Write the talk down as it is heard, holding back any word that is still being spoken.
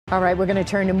All right, we're going to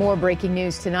turn to more breaking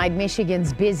news tonight.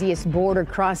 Michigan's busiest border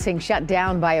crossing shut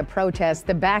down by a protest.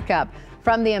 The backup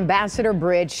from the Ambassador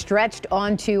Bridge stretched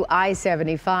onto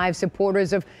I-75.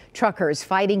 Supporters of truckers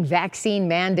fighting vaccine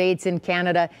mandates in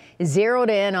Canada zeroed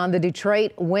in on the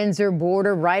Detroit-Windsor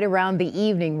border right around the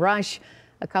evening rush.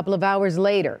 A couple of hours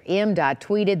later, MDOT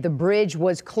tweeted the bridge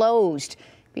was closed.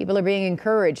 People are being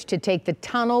encouraged to take the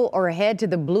tunnel or head to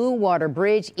the Blue Water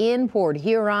Bridge in Port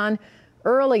Huron.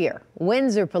 Earlier,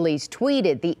 Windsor police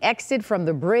tweeted the exit from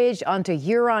the bridge onto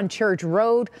Huron Church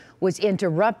Road was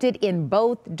interrupted in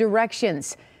both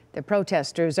directions. The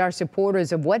protesters are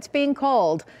supporters of what's being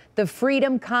called the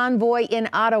Freedom Convoy in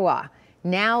Ottawa,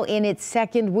 now in its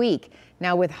second week.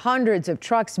 Now, with hundreds of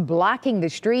trucks blocking the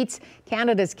streets,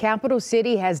 Canada's capital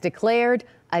city has declared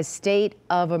a state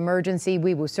of emergency.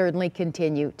 We will certainly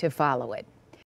continue to follow it.